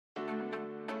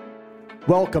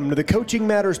Welcome to the Coaching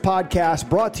Matters podcast,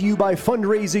 brought to you by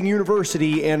Fundraising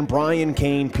University and Brian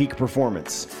Kane Peak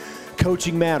Performance.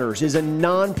 Coaching Matters is a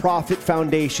nonprofit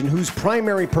foundation whose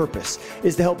primary purpose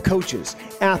is to help coaches,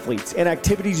 athletes, and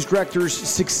activities directors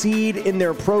succeed in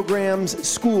their programs,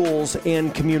 schools,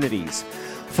 and communities.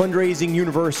 Fundraising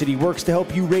University works to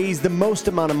help you raise the most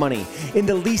amount of money in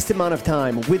the least amount of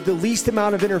time with the least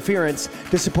amount of interference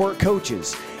to support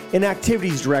coaches and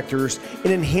activities directors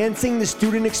in enhancing the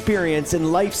student experience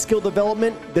and life skill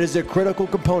development that is a critical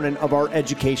component of our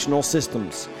educational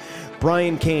systems.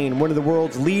 Brian Kane, one of the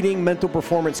world's leading mental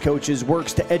performance coaches,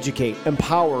 works to educate,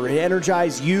 empower, and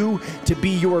energize you to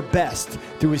be your best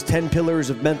through his 10 pillars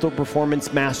of mental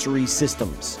performance mastery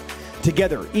systems.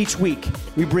 Together, each week,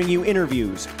 we bring you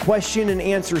interviews, question and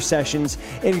answer sessions,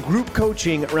 and group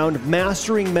coaching around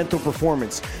mastering mental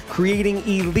performance, creating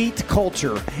elite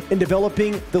culture, and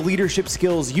developing the leadership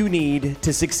skills you need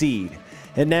to succeed.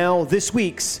 And now, this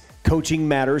week's Coaching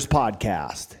Matters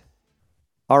podcast.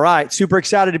 All right, super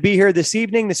excited to be here this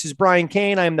evening. This is Brian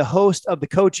Kane. I am the host of the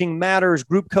Coaching Matters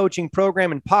group coaching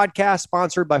program and podcast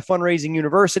sponsored by Fundraising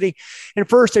University. And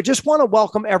first, I just want to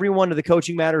welcome everyone to the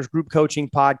Coaching Matters group coaching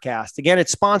podcast. Again,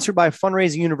 it's sponsored by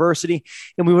Fundraising University,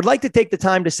 and we would like to take the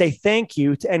time to say thank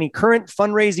you to any current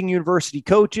Fundraising University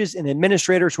coaches and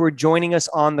administrators who are joining us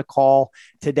on the call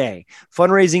today.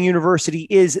 Fundraising University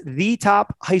is the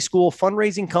top high school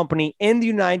fundraising company in the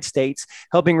United States,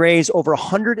 helping raise over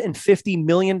 $150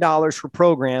 million for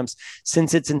programs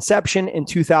since its inception in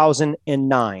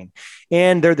 2009.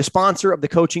 And they're the sponsor of the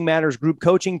Coaching Matters group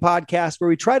coaching podcast, where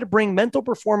we try to bring mental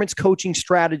performance coaching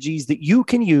strategies that you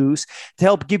can use to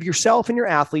help give yourself and your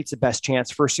athletes the best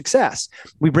chance for success.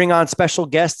 We bring on special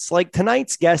guests like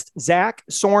tonight's guest, Zach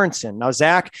Sorensen. Now,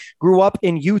 Zach grew up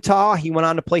in Utah. He went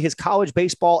on to play his college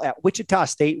baseball at Wichita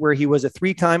State, where he was a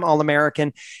 3-time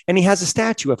All-American, and he has a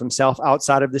statue of himself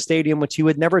outside of the stadium, which he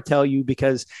would never tell you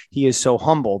because he is so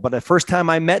humble. But the first time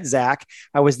I met Zach,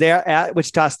 I was there at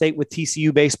Wichita State with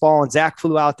TCU baseball, and Zach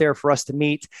flew out there for us to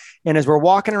meet. And as we're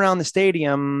walking around the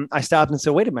stadium, I stopped and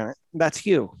said, wait a minute, that's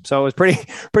you. So it was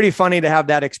pretty funny to have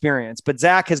that experience. But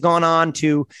Zach has gone on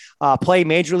to play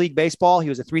Major League Baseball. He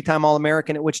was a 3-time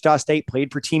All-American at Wichita State,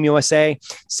 played for Team USA,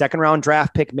 second-round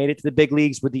draft pick, made it to the big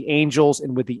leagues with the Angels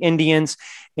and with the Indians.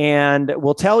 And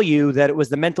we'll tell you that it was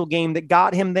the mental game that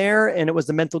got him there, and it was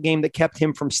the mental game that kept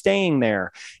him from staying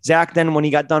there. Zach then, when he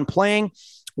got done playing,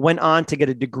 went on to get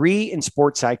a degree in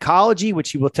sports psychology,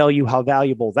 which he will tell you how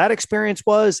valuable that experience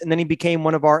was. And then he became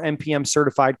one of our MPM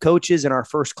certified coaches in our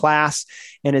first class,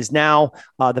 and is now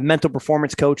the mental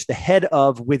performance coach, the head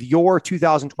of with your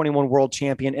 2021 world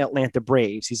champion Atlanta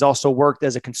Braves. He's also worked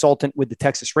as a consultant with the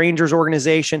Texas Rangers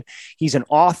organization. He's an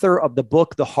author of the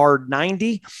book, The Hard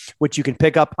 90, which you can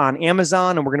pick up on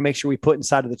Amazon. And we're going to make sure we put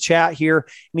inside of the chat here.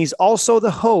 And he's also the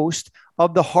host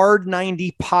of the Hard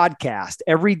 90 podcast.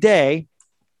 Every day,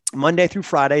 Monday through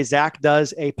Friday, Zach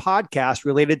does a podcast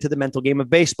related to the mental game of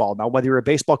baseball. Now, whether you're a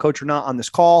baseball coach or not on this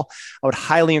call, I would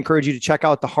highly encourage you to check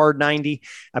out the Hard 90.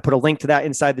 I put a link to that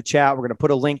inside the chat. We're going to put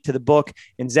a link to the book.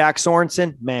 And Zach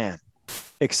Sorensen, man,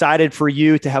 excited for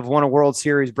you to have won a World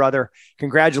Series, brother.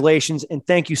 Congratulations. And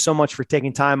thank you so much for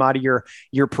taking time out of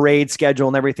your parade schedule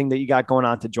and everything that you got going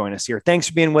on to join us here. Thanks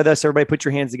for being with us. Everybody put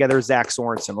your hands together. Zach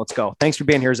Sorensen. Let's go. Thanks for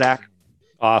being here, Zach.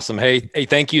 Awesome. Hey,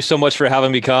 thank you so much for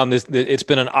having me come. It's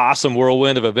been an awesome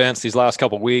whirlwind of events these last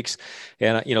couple of weeks.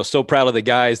 And, so proud of the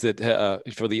guys that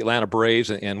for the Atlanta Braves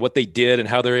and what they did and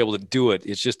how they're able to do it.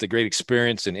 It's just a great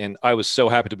experience. And I was so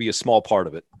happy to be a small part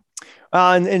of it.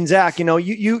 And Zach,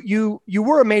 you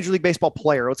were a Major League Baseball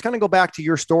player. Let's kind of go back to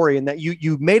your story and that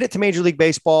you made it to Major League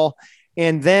Baseball.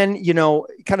 And then,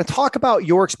 kind of talk about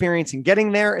your experience in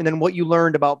getting there and then what you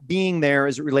learned about being there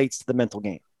as it relates to the mental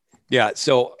game. Yeah,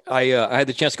 so I had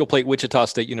the chance to go play at Wichita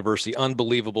State University,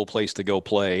 unbelievable place to go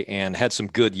play, and had some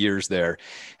good years there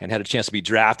and had a chance to be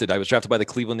drafted. I was drafted by the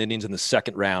Cleveland Indians in the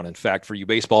second round. In fact, for you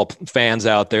baseball fans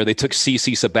out there, they took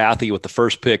CC Sabathia with the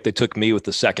first pick. They took me with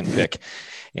the second pick.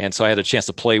 And so I had a chance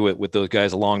to play with those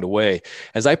guys along the way.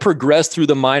 As I progressed through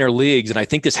the minor leagues, and I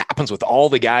think this happens with all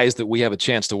the guys that we have a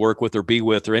chance to work with or be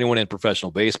with or anyone in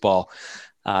professional baseball,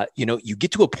 you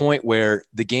get to a point where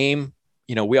the game,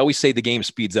 we always say the game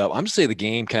speeds up. I'm going to say the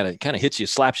game kind of hits you,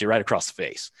 slaps you right across the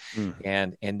face.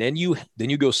 And then you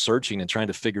go searching and trying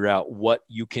to figure out what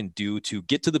you can do to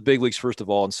get to the big leagues, first of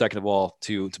all, and second of all,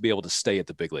 to be able to stay at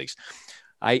the big leagues.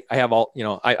 I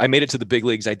made it to the big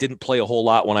leagues. I didn't play a whole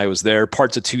lot when I was there,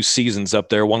 parts of 2 seasons up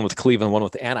there, one with Cleveland, one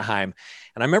with Anaheim.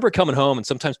 And I remember coming home and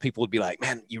sometimes people would be like,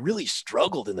 man, you really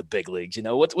struggled in the big leagues.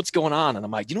 What's going on? And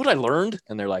I'm like, you know what I learned?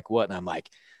 And they're like, what? And I'm like,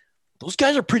 those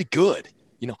guys are pretty good.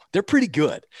 they're pretty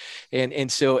good.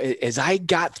 And so as I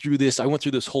got through this, I went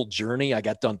through this whole journey. I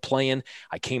got done playing.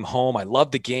 I came home. I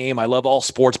love the game. I love all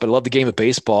sports, but I love the game of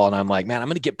baseball. And I'm like, man, I'm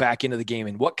going to get back into the game.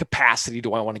 In what capacity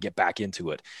do I want to get back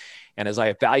into it? And as I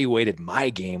evaluated my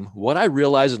game, what I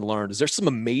realized and learned is there's some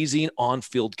amazing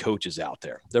on-field coaches out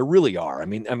there. There really are. I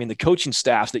mean, the coaching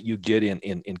staffs that you get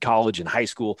in college and high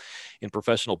school, in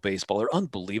professional baseball are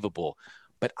unbelievable.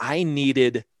 But I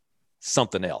needed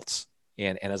something else.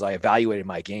 And as I evaluated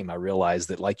my game, I realized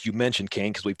that, like you mentioned,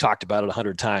 Kane, because we've talked about it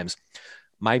 100 times,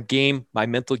 my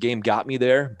mental game got me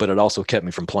there, but it also kept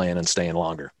me from playing and staying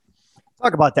longer.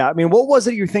 Talk about that. I mean, what was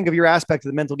it you think of your aspect of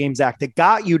the mental games act that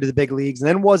got you to the big leagues? And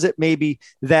then was it maybe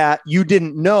that you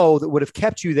didn't know that would have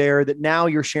kept you there that now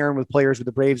you're sharing with players with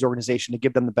the Braves organization to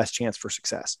give them the best chance for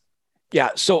success?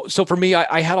 Yeah. So for me,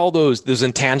 I had all those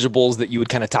intangibles that you would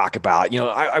kind of talk about.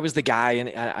 I was the guy, and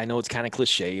I know it's kind of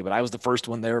cliche, but I was the first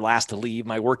one there, last to leave.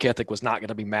 My work ethic was not going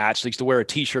to be matched. I used to wear a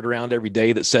T-shirt around every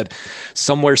day that said,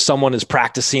 somewhere someone is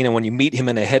practicing, and when you meet him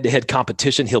in a head-to-head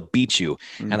competition, he'll beat you.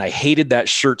 And I hated that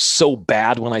shirt so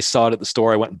bad when I saw it at the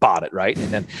store, I went and bought it, right? And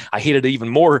then I hated it even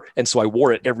more, and so I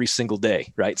wore it every single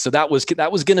day, right? So that was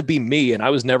going to be me, and I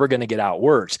was never going to get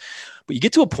outworked. But you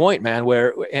get to a point, man,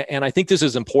 where, and I think this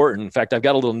is important. In fact, I've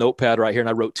got a little notepad right here, and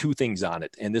I wrote 2 things on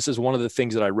it. And this is one of the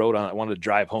things that I wrote on. I wanted to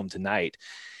drive home tonight.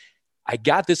 I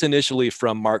got this initially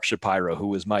from Mark Shapiro, who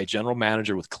was my general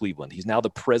manager with Cleveland. He's now the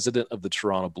president of the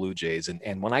Toronto Blue Jays.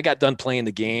 And when I got done playing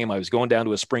the game, I was going down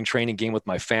to a spring training game with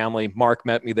my family. Mark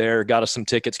met me there, got us some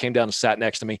tickets, came down and sat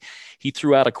next to me. He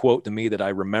threw out a quote to me that I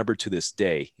remember to this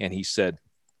day. And he said,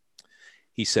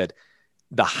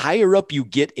 the higher up you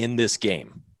get in this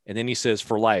game, and then he says,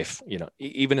 for life,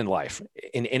 even in life,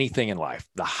 in anything in life,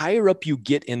 the higher up you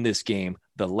get in this game,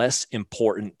 the less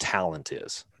important talent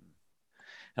is.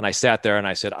 And I sat there and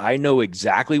I said, I know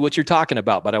exactly what you're talking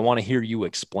about, but I want to hear you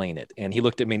explain it. And he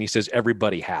looked at me and he says,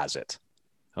 everybody has it.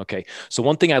 Okay. So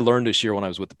one thing I learned this year when I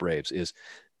was with the Braves is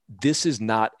this is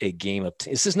not a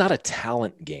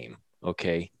talent game.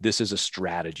 Okay. This is a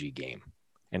strategy game.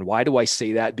 And why do I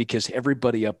say that? Because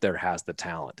everybody up there has the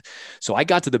talent. So I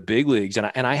got to the big leagues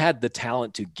and I had the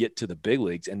talent to get to the big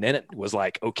leagues. And then it was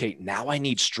like, okay, now I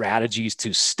need strategies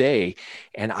to stay.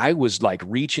 And I was like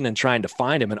reaching and trying to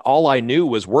find them. And all I knew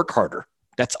was work harder.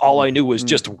 That's all I knew was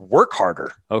just work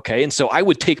harder. Okay. And so I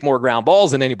would take more ground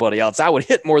balls than anybody else. I would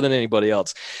hit more than anybody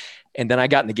else. And then I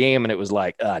got in the game and it was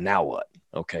like, now what?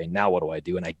 Okay, now what do I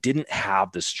do? And I didn't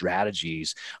have the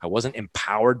strategies. I wasn't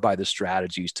empowered by the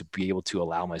strategies to be able to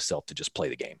allow myself to just play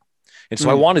the game. And so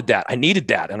I wanted that. I needed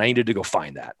that. And I needed to go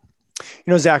find that.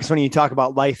 Zach, it's funny you talk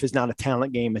about life is not a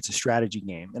talent game. It's a strategy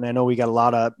game. And I know we got a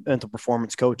lot of mental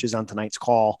performance coaches on tonight's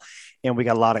call, and we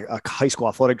got a lot of high school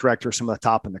athletic directors, some of the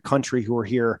top in the country who are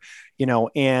here,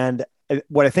 and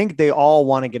what I think they all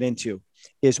want to get into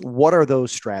is what are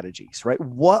those strategies, right?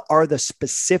 What are the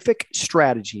specific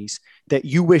strategies that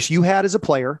you wish you had as a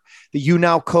player that you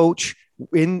now coach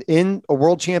in a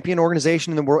world champion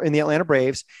organization in the Atlanta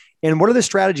Braves? And what are the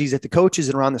strategies that the coaches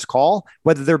that are on this call,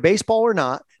 whether they're baseball or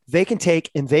not, they can take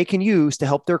and they can use to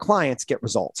help their clients get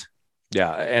results?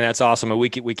 Yeah. And that's awesome. And we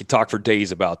could talk for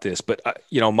days about this, but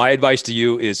my advice to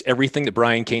you is everything that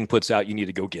Brian Kane puts out, you need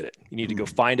to go get it. You need to go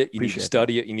find it. You need to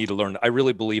study it. You need to learn. I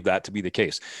really believe that to be the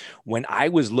case. When I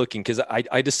was looking, because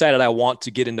I decided I want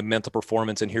to get into mental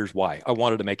performance, and here's why. I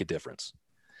wanted to make a difference.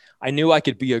 I knew I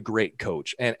could be a great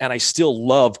coach, and I still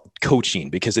love coaching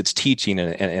because it's teaching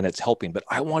and it's helping, but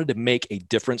I wanted to make a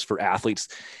difference for athletes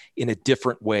in a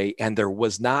different way. And there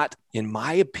was not, in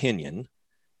my opinion,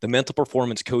 the mental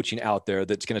performance coaching out there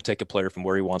that's going to take a player from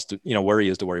where he wants to, where he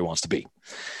is to where he wants to be.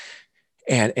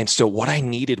 And so what I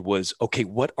needed was, okay,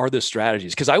 what are the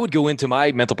strategies? Because I would go into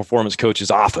my mental performance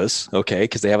coach's office, okay,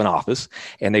 because they have an office,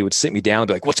 and they would sit me down and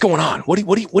be like, what's going on? What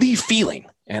are you feeling?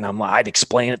 And I'd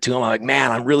explain it to them. I'm like,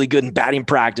 man, I'm really good in batting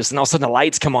practice. And all of a sudden the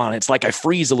lights come on. It's like I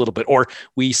freeze a little bit. Or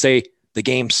we say the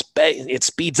game, it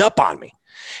speeds up on me.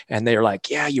 And they're like,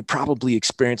 yeah, you probably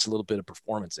experience a little bit of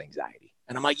performance anxiety.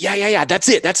 And I'm like, yeah, that's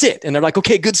it. And they're like,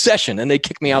 okay, good session. And they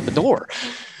kick me out the door.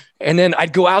 And then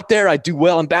I'd go out there, I'd do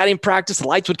well in batting practice. The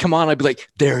lights would come on. I'd be like,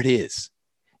 there it is.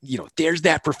 There's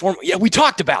that performance. Yeah, we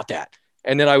talked about that.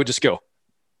 And then I would just go,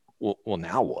 well,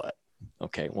 now what?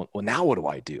 Okay, well, now what do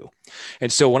I do?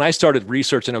 And so when I started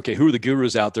researching, okay, who are the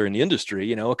gurus out there in the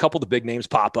industry? A couple of the big names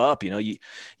pop up,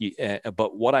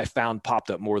 but what I found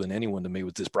popped up more than anyone to me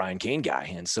was this Brian Kane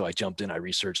guy. And so I jumped in, I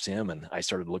researched him, and I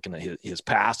started looking at his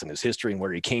past and his history and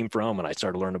where he came from. And I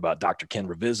started learning about Dr. Ken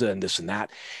Ravizza and this and that.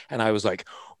 And I was like,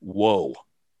 whoa,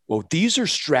 well, these are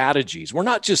strategies. We're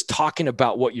not just talking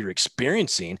about what you're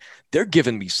experiencing. They're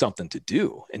giving me something to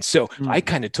do. And so I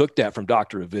kind of took that from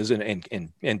Dr. Aviz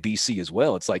and BC as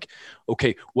well. It's like,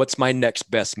 okay, what's my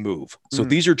next best move? So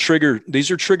these are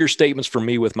trigger statements for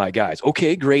me with my guys.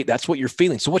 Okay, great. That's what you're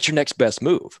feeling. So what's your next best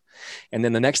move? And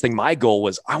then the next thing, my goal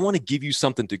was, I want to give you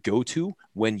something to go to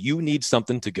when you need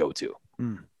something to go to.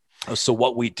 So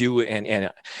what we do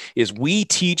and is we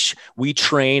teach, we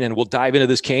train, and we'll dive into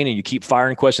this, Kane, and you keep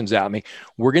firing questions at me.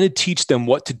 We're going to teach them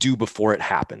what to do before it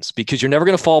happens, because you're never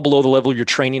going to fall below the level of your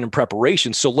training and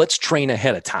preparation. So let's train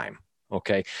ahead of time.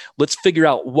 Okay. Let's figure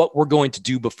out what we're going to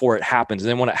do before it happens. And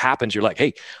then when it happens, you're like,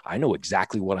 hey, I know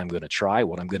exactly what I'm going to try,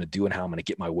 what I'm going to do, and how I'm going to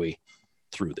get my way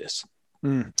through this.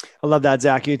 I love that,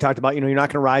 Zach. You talked about, you're not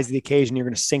going to rise to the occasion. You're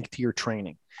going to sink to your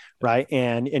training. Right.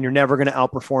 And you're never going to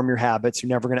outperform your habits. You're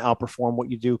never going to outperform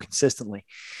what you do consistently.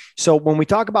 So when we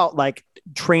talk about like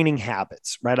training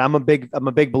habits, right, I'm a big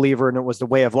believer, and it was the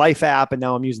Way of Life app. And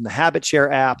now I'm using the Habit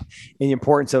Share app, and the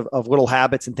importance of little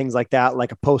habits and things like that,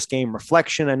 like a post-game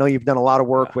reflection. I know you've done a lot of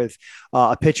work with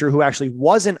a pitcher who actually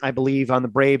wasn't, I believe, on the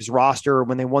Braves roster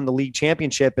when they won the league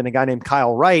championship, and a guy named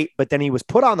Kyle Wright, but then he was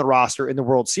put on the roster in the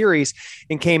World Series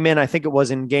and came in, I think it was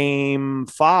in game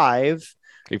 5.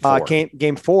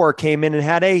 Game 4 came in and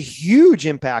had a huge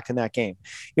impact in that game.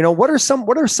 What are some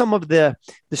of the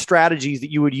strategies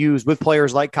that you would use with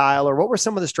players like Kyle, or what were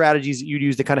some of the strategies that you'd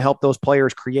use to kind of help those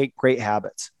players create great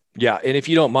habits? Yeah. And if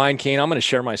you don't mind, Kane, I'm going to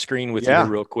share my screen with you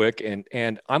real quick. And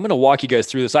I'm going to walk you guys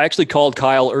through this. I actually called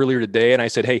Kyle earlier today and I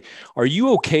said, hey, are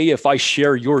you okay if I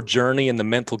share your journey in the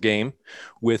mental game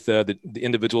with the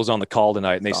individuals on the call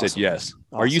tonight? And they said, yes.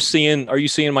 Awesome. Are you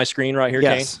seeing my screen right here,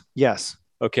 yes. Kane? Yes.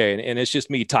 Okay. And it's just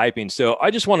me typing. So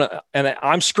I just want to, and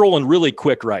I'm scrolling really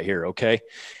quick right here. Okay.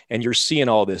 And you're seeing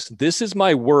all this. This is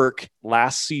my work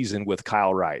last season with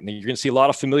Kyle Wright. And you're going to see a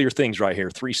lot of familiar things right here.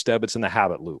 3 steps in the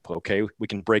habit loop. Okay. We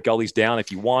can break all these down.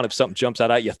 If you want, if something jumps out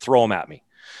at you, throw them at me.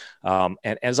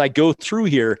 And as I go through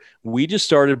here, we just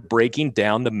started breaking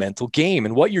down the mental game.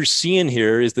 And what you're seeing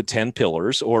here is the 10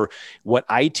 pillars, or what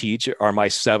I teach are my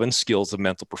 7 skills of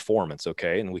mental performance.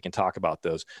 Okay. And we can talk about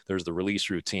those. There's the release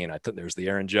routine. I think there's the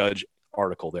Aaron Judge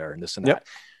article there and this and that.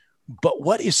 But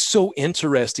what is so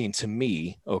interesting to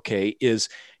me, okay, is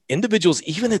individuals,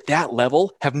 even at that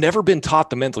level, have never been taught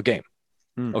the mental game.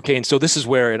 Okay. And so this is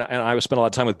where, and I spent a lot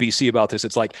of time with BC about this.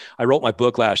 It's like, I wrote my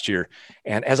book last year,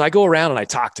 and as I go around and I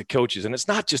talk to coaches, and it's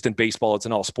not just in baseball, it's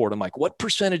in all sport. I'm like, what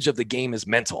percentage of the game is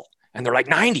mental? And they're like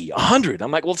 90, 100.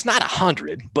 I'm like, well, it's not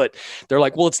 100, but they're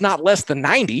like, well, it's not less than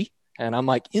 90. And I'm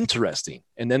like, interesting.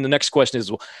 And then the next question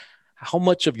is, well, how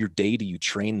much of your day do you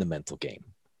train the mental game?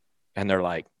 And they're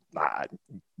like,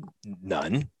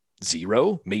 none.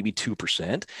 0, maybe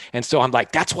 2%. And so I'm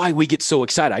like, that's why we get so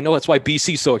excited. I know that's why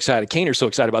BC's so excited. Kaner's so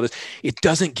excited about this. It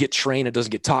doesn't get trained. It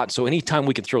doesn't get taught. So anytime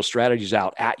we can throw strategies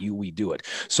out at you, we do it.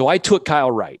 So I took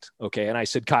Kyle Wright. Okay. And I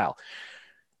said, Kyle,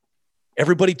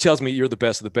 everybody tells me you're the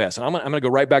best of the best. And I'm going to go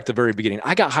right back to the very beginning.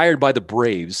 I got hired by the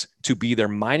Braves to be their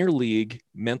minor league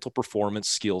mental performance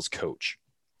skills coach.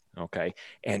 Okay.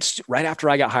 And right after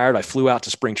I got hired, I flew out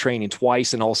to spring training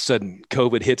twice, and all of a sudden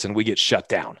COVID hits and we get shut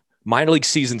down. Minor league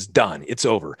season's done. It's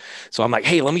over. So I'm like,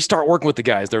 hey, let me start working with the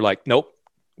guys. They're like, nope,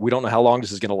 we don't know how long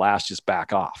this is going to last. Just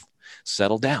back off,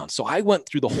 settle down. So I went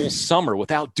through the whole summer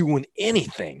without doing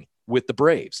anything with the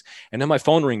Braves. And then my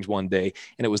phone rings one day,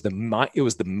 and it was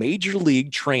the major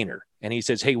league trainer. And he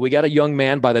says, hey, we got a young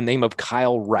man by the name of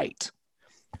Kyle Wright.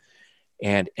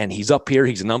 And he's up here.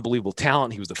 He's an unbelievable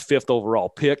talent. He was the 5th overall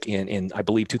pick in I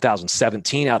believe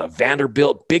 2017 out of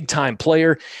Vanderbilt, big time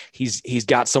player. He's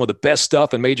got some of the best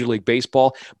stuff in Major League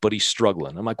Baseball, but he's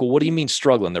struggling. I'm like, well, what do you mean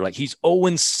struggling? They're like, he's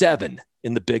 0-7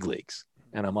 in the big leagues.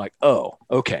 And I'm like, oh,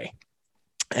 okay.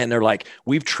 And they're like,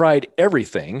 we've tried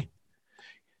everything.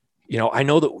 I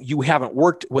know that you haven't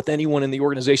worked with anyone in the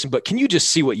organization, but can you just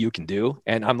see what you can do?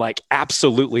 And I'm like,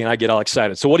 absolutely. And I get all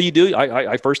excited. So what do you do?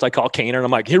 I first call Kaner, and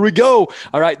I'm like, here we go.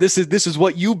 All right, this is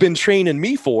what you've been training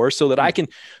me for, so that I can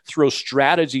throw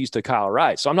strategies to Kyle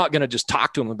Wright. So I'm not going to just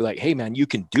talk to him and be like, hey man, you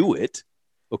can do it.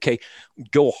 Okay,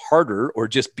 go harder or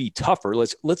just be tougher.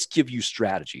 Let's give you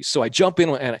strategies. So I jump in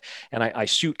and I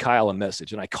shoot Kyle a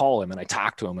message, and I call him and I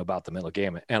talk to him about the mental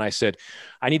game. And I said,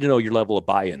 I need to know your level of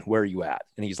buy-in. Where are you at?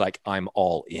 And he's like, I'm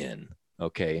all in.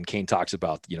 Okay. And Kane talks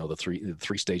about, the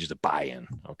three stages of buy-in.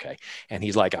 Okay. And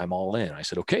he's like, I'm all in. I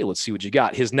said, okay, let's see what you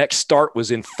got. His next start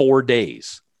was in 4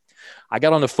 days. I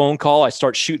got on the phone call. I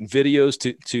start shooting videos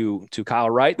to Kyle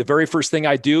Wright. The very first thing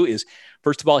I do is,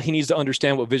 first of all, he needs to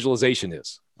understand what visualization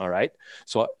is. All right.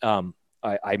 So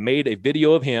I made a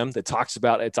video of him that talks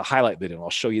about, it's a highlight video. And I'll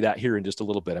show you that here in just a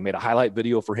little bit. I made a highlight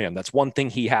video for him. That's one thing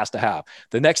he has to have.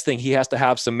 The next thing, he has to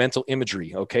have some mental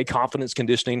imagery. Okay. Confidence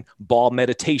conditioning, ball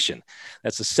meditation.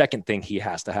 That's the second thing he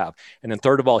has to have. And then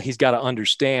third of all, he's got to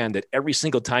understand that every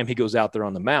single time he goes out there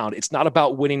on the mound, it's not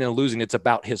about winning and losing. It's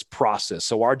about his process.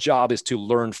 So our job is to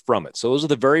learn from it. So those are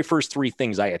the very first three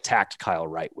things I attacked Kyle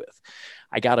Wright with.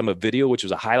 I got him a video, which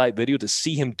was a highlight video, to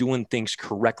see him doing things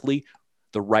correctly,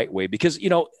 the right way. Because,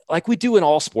 like we do in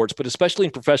all sports, but especially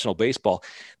in professional baseball,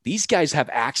 these guys have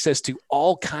access to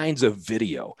all kinds of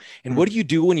video. And what do you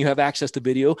do when you have access to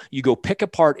video? You go pick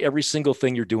apart every single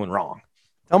thing you're doing wrong.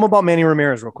 Tell them about Manny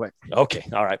Ramirez real quick. Okay.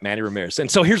 All right. Manny Ramirez.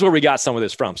 And so here's where we got some of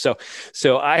this from. So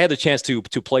I had the chance to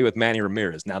play with Manny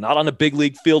Ramirez. Now, not on a big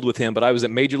league field with him, but I was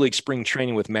at Major League Spring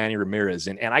Training with Manny Ramirez.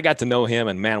 And I got to know him,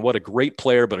 and man, what a great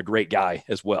player, but a great guy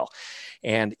as well.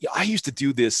 And I used to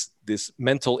do this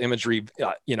mental imagery,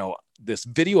 this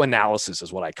video analysis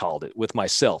is what I called it, with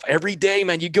myself. Every day,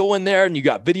 man, you go in there and you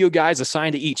got video guys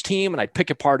assigned to each team, and I'd pick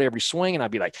apart every swing, and I'd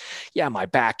be like, yeah, my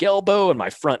back elbow and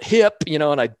my front hip,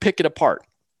 and I'd pick it apart.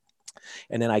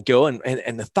 And then I go and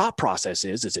the thought process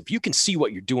is if you can see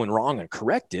what you're doing wrong and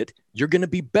correct it, you're going to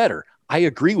be better. I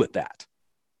agree with that.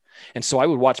 And so I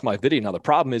would watch my video. Now, the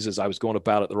problem is I was going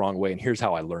about it the wrong way. And here's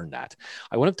how I learned that.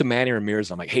 I went up to Manny Ramirez.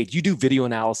 And I'm like, hey, do you do video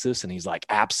analysis? And he's like,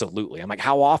 absolutely. I'm like,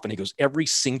 how often? He goes, every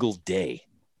single day.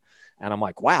 And I'm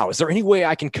like, wow, is there any way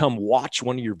I can come watch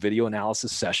one of your video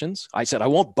analysis sessions? I said, I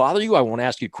won't bother you. I won't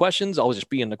ask you questions. I'll just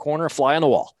be in the corner, fly on the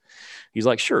wall. He's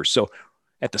like, sure. So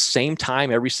at the same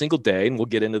time, every single day, and we'll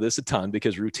get into this a ton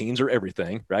because routines are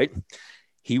everything, right?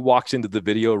 He walks into the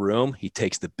video room. He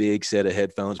takes the big set of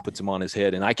headphones, puts them on his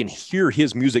head, and I can hear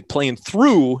his music playing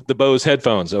through the Bose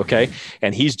headphones, okay?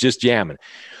 And he's just jamming.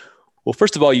 Well,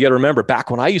 first of all, you got to remember,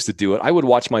 back when I used to do it, I would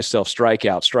watch myself strike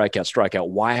out.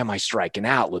 Why am I striking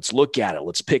out? Let's look at it.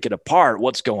 Let's pick it apart.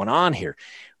 What's going on here?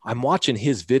 I'm watching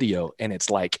his video, and it's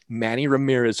like Manny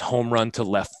Ramirez home run to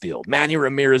left field. Manny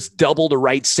Ramirez double to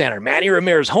right center. Manny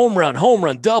Ramirez home run,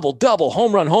 double,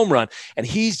 home run. And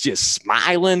he's just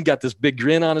smiling, got this big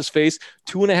grin on his face.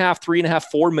 2.5, 3.5,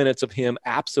 4 minutes of him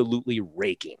absolutely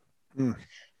raking.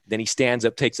 Then he stands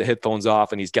up, takes the headphones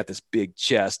off, and he's got this big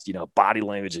chest. Body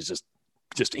language is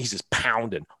just he's just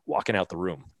pounding, walking out the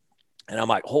room. And I'm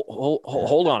like,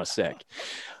 hold on a sec.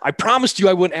 I promised you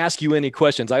I wouldn't ask you any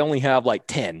questions. I only have like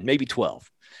 10, maybe 12.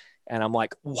 And I'm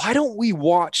like, why don't we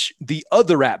watch the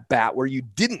other at bat where you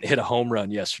didn't hit a home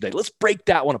run yesterday? Let's break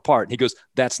that one apart. And he goes,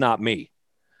 that's not me.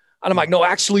 And I'm like, no,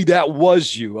 actually, that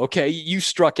was you. Okay, you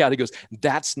struck out. He goes,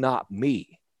 that's not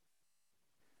me.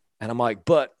 And I'm like,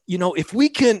 but, if we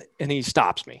can, and he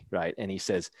stops me, right? And he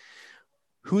says,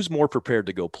 who's more prepared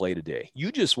to go play today?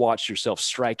 You just watched yourself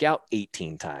strike out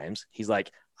 18 times. He's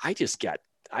like, I just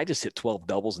hit 12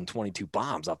 doubles and 22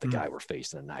 bombs off the guy we're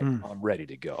facing tonight. I'm ready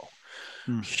to go.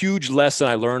 Huge lesson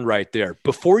I learned right there.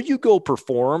 Before you go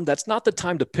perform, that's not the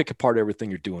time to pick apart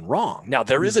everything you're doing wrong. Now,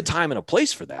 there is a time and a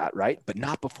place for that, right? But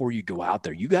not before you go out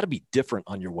there. You got to be different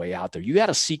on your way out there. You got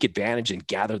to seek advantage and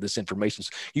gather this information.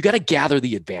 You got to gather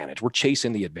the advantage. We're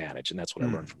chasing the advantage, and that's what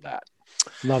I learned from that.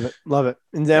 Love it.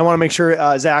 And then I want to make sure,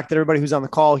 Zach, that everybody who's on the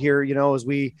call here, as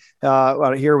we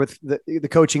here with the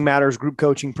Coaching Matters group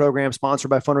coaching program sponsored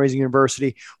by Fundraising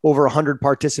University, over 100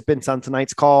 participants on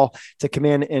tonight's call to come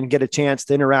in and get a chance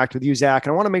to interact with you, Zach.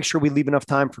 And I want to make sure we leave enough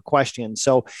time for questions.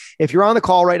 So if you're on the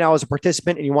call right now as a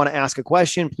participant and you want to ask a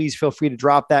question, please feel free to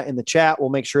drop that in the chat. We'll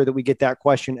make sure that we get that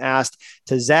question asked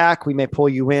to Zach. We may pull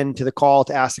you into the call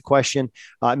to ask the question.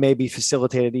 It may be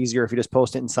facilitated easier if you just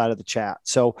post it inside of the chat.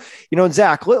 So,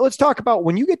 Zach, let's talk about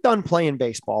when you get done playing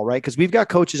baseball, right? Because we've got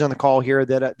coaches on the call here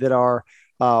that are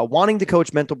wanting to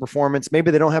coach mental performance.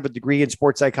 Maybe they don't have a degree in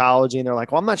sports psychology, and they're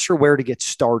like, well, I'm not sure where to get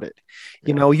started.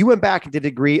 You went back and did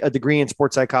a degree in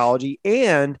sports psychology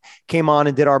and came on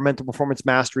and did our mental performance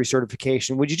mastery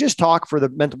certification. Would you just talk for the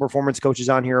mental performance coaches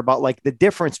on here about like the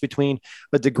difference between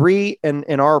a degree and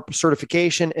our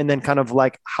certification, and then kind of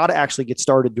like how to actually get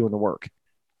started doing the work?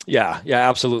 Yeah,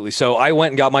 absolutely. So I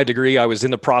went and got my degree. I was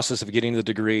in the process of getting the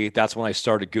degree. That's when I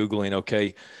started Googling,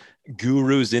 okay,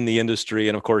 gurus in the industry.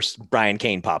 And of course, Brian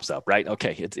Cain pops up, right?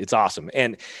 Okay. It's awesome.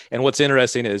 And what's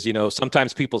interesting is,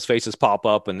 sometimes people's faces pop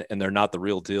up and they're not the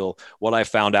real deal. What I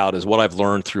found out is what I've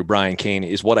learned through Brian Cain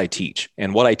is what I teach,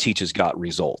 and what I teach has got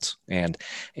results. And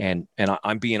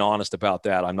I'm being honest about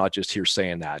that. I'm not just here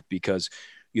saying that because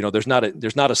there's not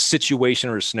a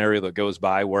situation or a scenario that goes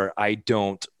by where I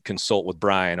don't consult with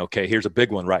Brian. Okay, here's a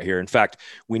big one right here. In fact,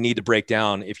 we need to break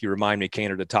down, if you remind me,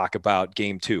 Kaner, to talk about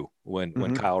game 2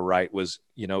 when Kyle Wright was,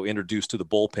 introduced to the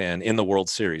bullpen in the World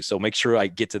Series. So make sure I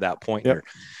get to that point here.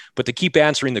 But to keep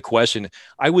answering the question,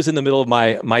 I was in the middle of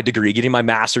my degree, getting my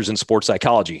master's in sports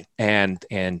psychology. And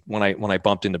when I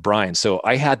bumped into Brian, so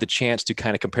I had the chance to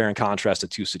kind of compare and contrast the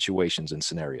two situations and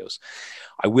scenarios.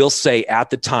 I will say at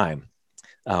the time,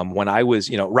 when I was,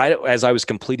 right as I was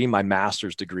completing my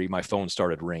master's degree, my phone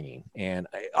started ringing, and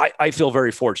I feel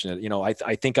very fortunate.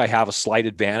 I think I have a slight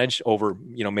advantage over,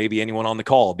 maybe anyone on the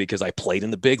call because I played in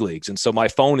the big leagues. And so my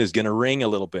phone is going to ring a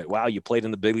little bit. Wow, you played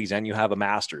in the big leagues and you have a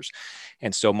master's.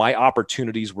 And so my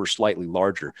opportunities were slightly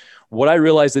larger. What I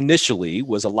realized initially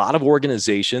was a lot of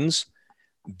organizations,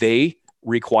 they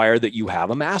require that you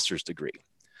have a master's degree.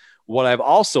 What I've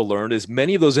also learned is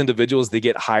many of those individuals, they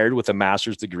get hired with a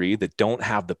master's degree that don't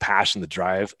have the passion, the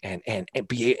drive, and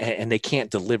they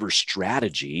can't deliver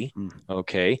strategy.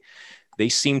 Okay. They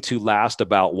seem to last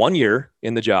about 1 year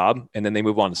in the job, and then they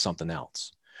move on to something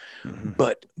else.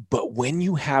 But when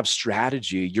you have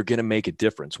strategy, you're going to make a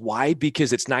difference. Why?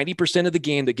 Because it's 90% of the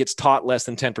game that gets taught less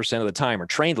than 10% of the time, or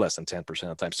trained less than 10% of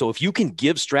the time. So if you can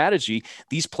give strategy,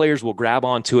 these players will grab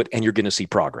onto it and you're going to see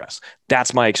progress.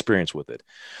 That's my experience with it.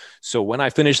 So when I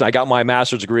finished, I got my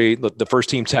master's degree. The first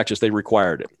team Texas, they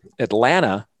required it.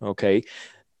 Atlanta, okay.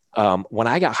 When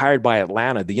I got hired by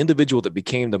Atlanta, the individual that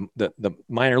became the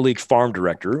minor league farm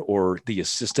director, or the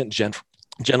assistant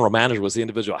general manager, was the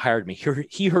individual that hired me.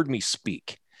 He heard me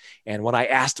speak. And when I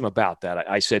asked him about that,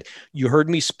 I said, "You heard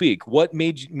me speak. What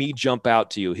made me jump out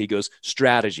to you?" He goes,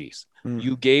 "Strategies.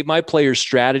 You gave my players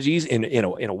strategies in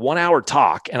a 1 hour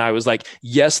talk." And I was like,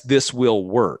 "Yes, this will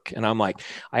work." And I'm like,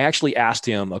 I actually asked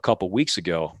him a couple of weeks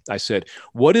ago, I said,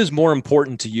 "What is more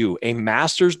important to you, a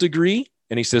master's degree?"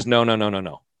 And he says,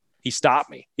 No. He stopped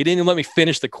me. He didn't even let me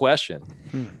finish the question.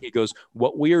 He goes,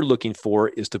 "What we are looking for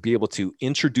is to be able to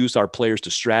introduce our players to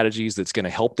strategies that's going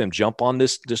to help them jump on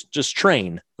this just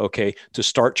train, okay, to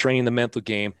start training the mental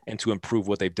game and to improve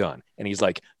what they've done." And he's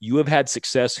like, "You have had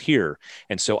success here.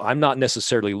 And so I'm not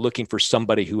necessarily looking for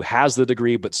somebody who has the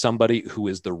degree, but somebody who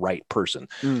is the right person."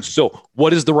 So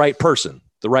what is the right person?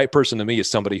 The right person to me is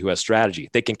somebody who has strategy.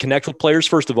 They can connect with players.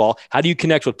 First of all, how do you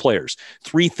connect with players?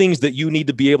 3 things that you need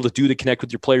to be able to do to connect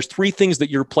with your players. 3 things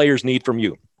that your players need from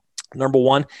you. Number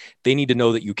 1, they need to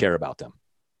know that you care about them.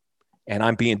 And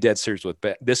I'm being dead serious with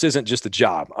that. This isn't just a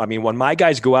job. I mean, when my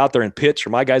guys go out there and pitch, or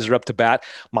my guys are up to bat,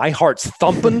 my heart's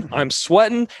thumping. I'm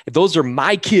sweating. Those are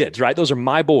my kids, right? Those are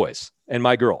my boys and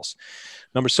my girls.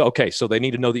 So they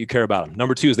need to know that you care about them.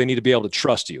 Number 2 is they need to be able to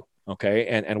trust you. Okay.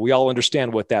 And we all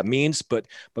understand what that means, but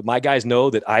my guys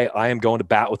know that I am going to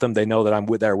bat with them. They know that I'm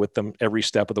there with them every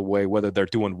step of the way, whether they're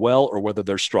doing well or whether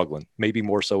they're struggling, maybe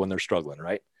more so when they're struggling.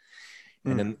 Right.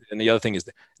 And the other thing is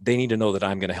that they need to know that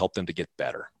I'm going to help them to get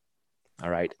better.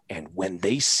 All right. And when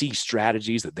they see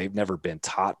strategies that they've never been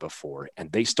taught before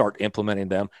and they start implementing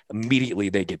them, immediately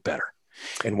they get better.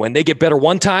 And when they get better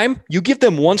one time, you give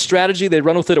them one strategy, they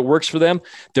run with it, it works for them.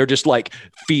 They're just like,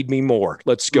 "Feed me more.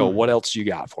 Let's go. What else you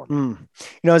got for me?"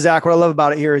 Zach, what I love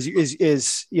about it here is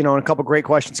and a couple of great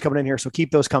questions coming in here. So keep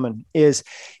those coming.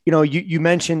 You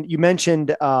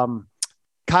mentioned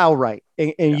Kyle Wright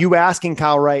and you asking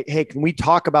Kyle Wright, "Hey, can we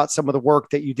talk about some of the work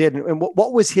that you did?" And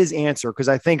what was his answer? Because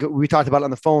I think we talked about it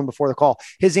on the phone before the call.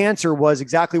 His answer was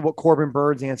exactly what Corbin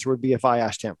Bird's answer would be if I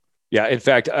asked him. Yeah. In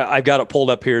fact, I've got it pulled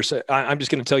up here. So I'm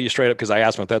just going to tell you straight up because I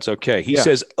asked him if that's okay. He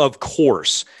says, "Of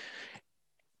course."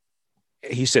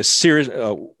 He says, "Serious."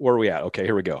 Where are we at? Okay,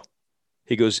 here we go.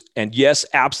 He goes, "And yes,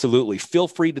 absolutely. Feel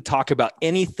free to talk about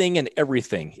anything and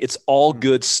everything. It's all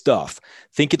good stuff.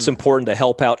 Think it's important to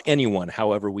help out anyone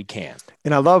however we can."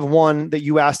 And I love, one, that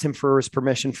you asked him for his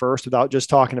permission first without just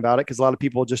talking about it, because a lot of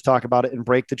people just talk about it and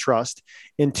break the trust.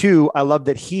 And 2, I love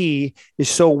that he is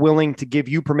so willing to give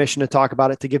you permission to talk about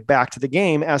it, to give back to the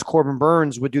game, as Corbin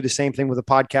Burns would do the same thing with a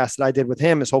podcast that I did with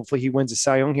him, as hopefully he wins a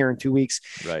Cy Young here in 2 weeks,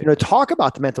 right. Talk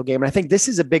about the mental game. And I think this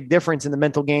is a big difference in the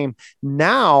mental game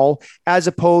now, as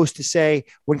opposed to, say,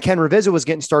 when Ken Ravizza was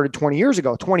getting started 20 years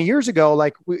ago. 20 years ago,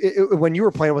 like when you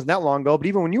were playing, it wasn't that long ago, but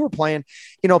even when you were playing,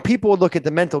 people would look at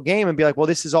the mental game and be like, "Well,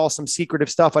 this is all some secretive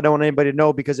stuff I don't want anybody to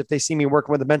know, because if they see me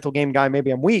working with a mental game guy,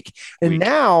 maybe I'm weak." And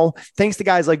now, thanks to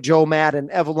guys like Joe Madden,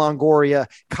 Evan Longoria,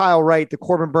 Kyle Wright, the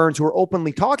Corbin Burns, who are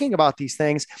openly talking about these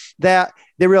things, that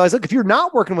they realize, look, if you're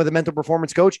not working with a mental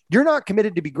performance coach, you're not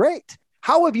committed to be great.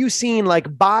 How have you seen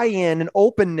like buy-in and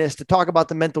openness to talk about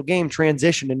the mental game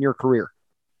transition in your career?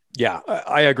 Yeah,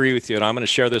 I agree with you. And I'm going to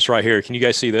share this right here. Can you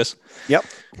guys see this? Yep.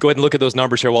 Go ahead and look at those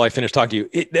numbers here while I finish talking to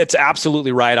you. It's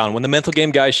absolutely right on. When the mental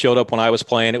game guys showed up when I was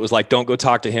playing, it was like, don't go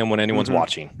talk to him when anyone's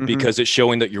watching because it's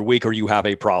showing that you're weak or you have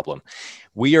a problem.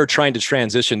 We are trying to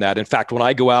transition that. In fact, when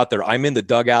I go out there, I'm in the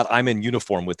dugout, I'm in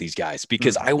uniform with these guys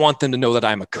because I want them to know that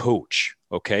I'm a coach.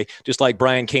 Okay. Just like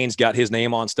Brian Kane's got his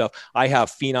name on stuff. I have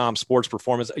Phenom Sports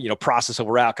Performance, process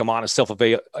over outcome, honest,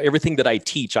 self-avail, everything that I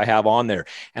teach, I have on there.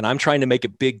 And I'm trying to make a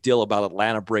big deal about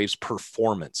Atlanta Braves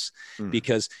performance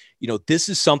because, this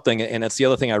is something, and that's the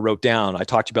other thing I wrote down. I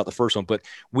talked to you about the first one, but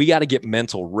we got to get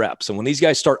mental reps. And when these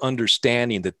guys start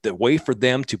understanding that the way for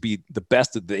them to be the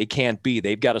best that they can be,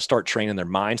 they've got to start training their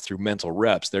minds through mental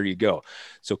reps. There you go.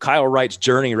 So Kyle Wright's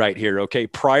journey right here. Okay.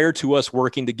 Prior to us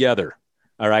working together.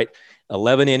 All right.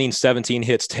 11 innings, 17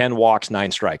 hits, 10 walks,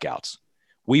 9 strikeouts.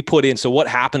 We put in. So what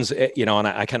happens, and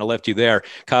I kind of left you there.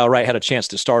 Kyle Wright had a chance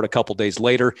to start a couple days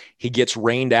later. He gets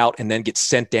rained out and then gets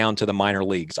sent down to the minor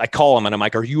leagues. I call him and I'm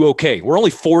like, are you okay? We're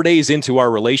only 4 days into our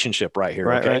relationship right here.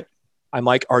 Right, okay. Right. I'm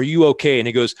like, are you okay? And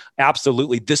he goes,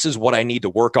 absolutely. This is what I need to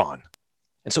work on.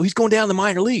 And so he's going down to the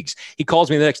minor leagues. He calls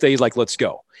me the next day. He's like, let's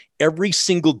go. Every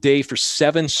single day for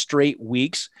 7 straight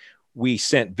weeks, we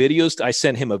sent videos. I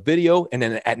sent him a video. And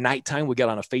then at nighttime, we got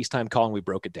on a FaceTime call and we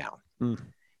broke it down.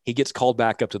 He gets called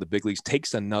back up to the big leagues,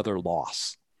 takes another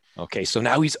loss. Okay. So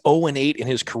now he's 0-8 in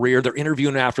his career. They're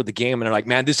interviewing him after the game and they're like,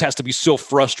 man, this has to be so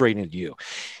frustrating to you.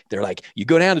 They're like, you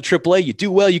go down to AAA, you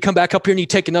do well, you come back up here and you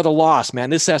take another loss,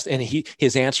 man. And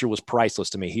his answer was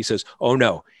priceless to me. He says, oh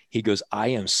no. He goes, I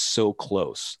am so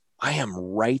close. I am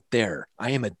right there.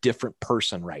 I am a different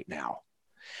person right now.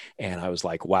 And I was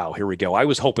like, wow, here we go. I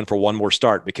was hoping for one more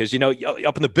start because,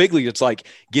 up in the big league, it's like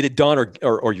get it done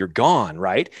or you're gone,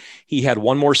 right? He had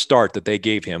one more start that they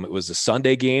gave him. It was a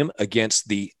Sunday game against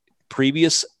the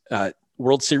previous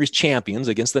World Series champions,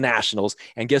 against the Nationals.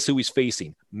 And guess who he's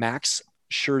facing? Max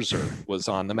Scherzer was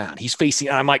on the mound. He's facing,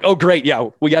 I'm like, oh, great.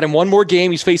 Yeah, we got him one more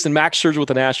game. He's facing Max Scherzer with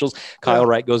the Nationals. Kyle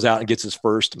Wright goes out and gets his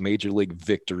first major league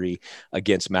victory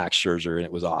against Max Scherzer, and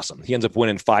it was awesome. He ends up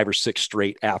winning 5 or 6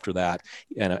 straight after that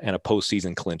and a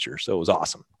postseason clincher. So it was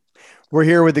awesome. We're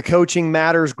here with the Coaching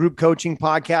Matters Group Coaching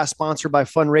Podcast, sponsored by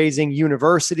Fundraising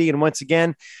University. And once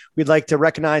again, we'd like to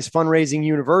recognize Fundraising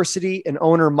University and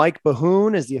owner Mike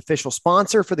Bahoon as the official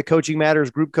sponsor for the Coaching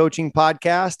Matters Group Coaching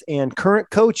Podcast. And current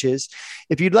coaches,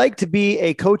 if you'd like to be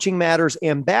a Coaching Matters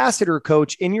ambassador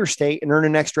coach in your state and earn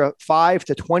an extra $5,000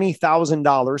 to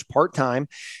 $20,000 part-time,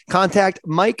 contact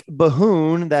Mike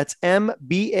Bahoon, that's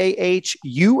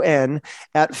MBAHUN,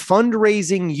 at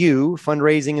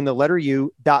fundraising in the letter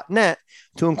U.net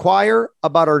to inquire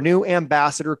about our new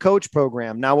ambassador coach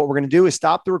program. Now, what we're going to do is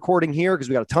stop the recording here because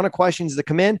we got a ton of questions that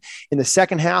come in the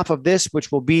second half of this,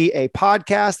 which will be a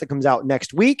podcast that comes out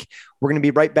next week. We're going to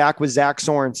be right back with Zach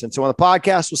Sorensen. So on the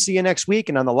podcast, we'll see you next week.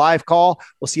 And on the live call,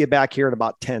 we'll see you back here in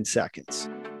about 10 seconds.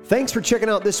 Thanks for checking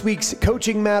out this week's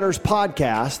Coaching Matters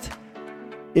podcast.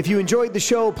 If you enjoyed the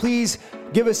show, please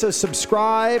give us a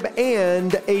subscribe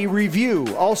and a review.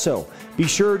 Also, be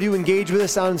sure to engage with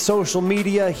us on social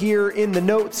media here in the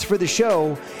notes for the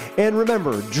show. And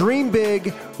remember, dream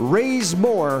big, raise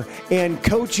more, and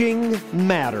coaching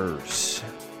matters.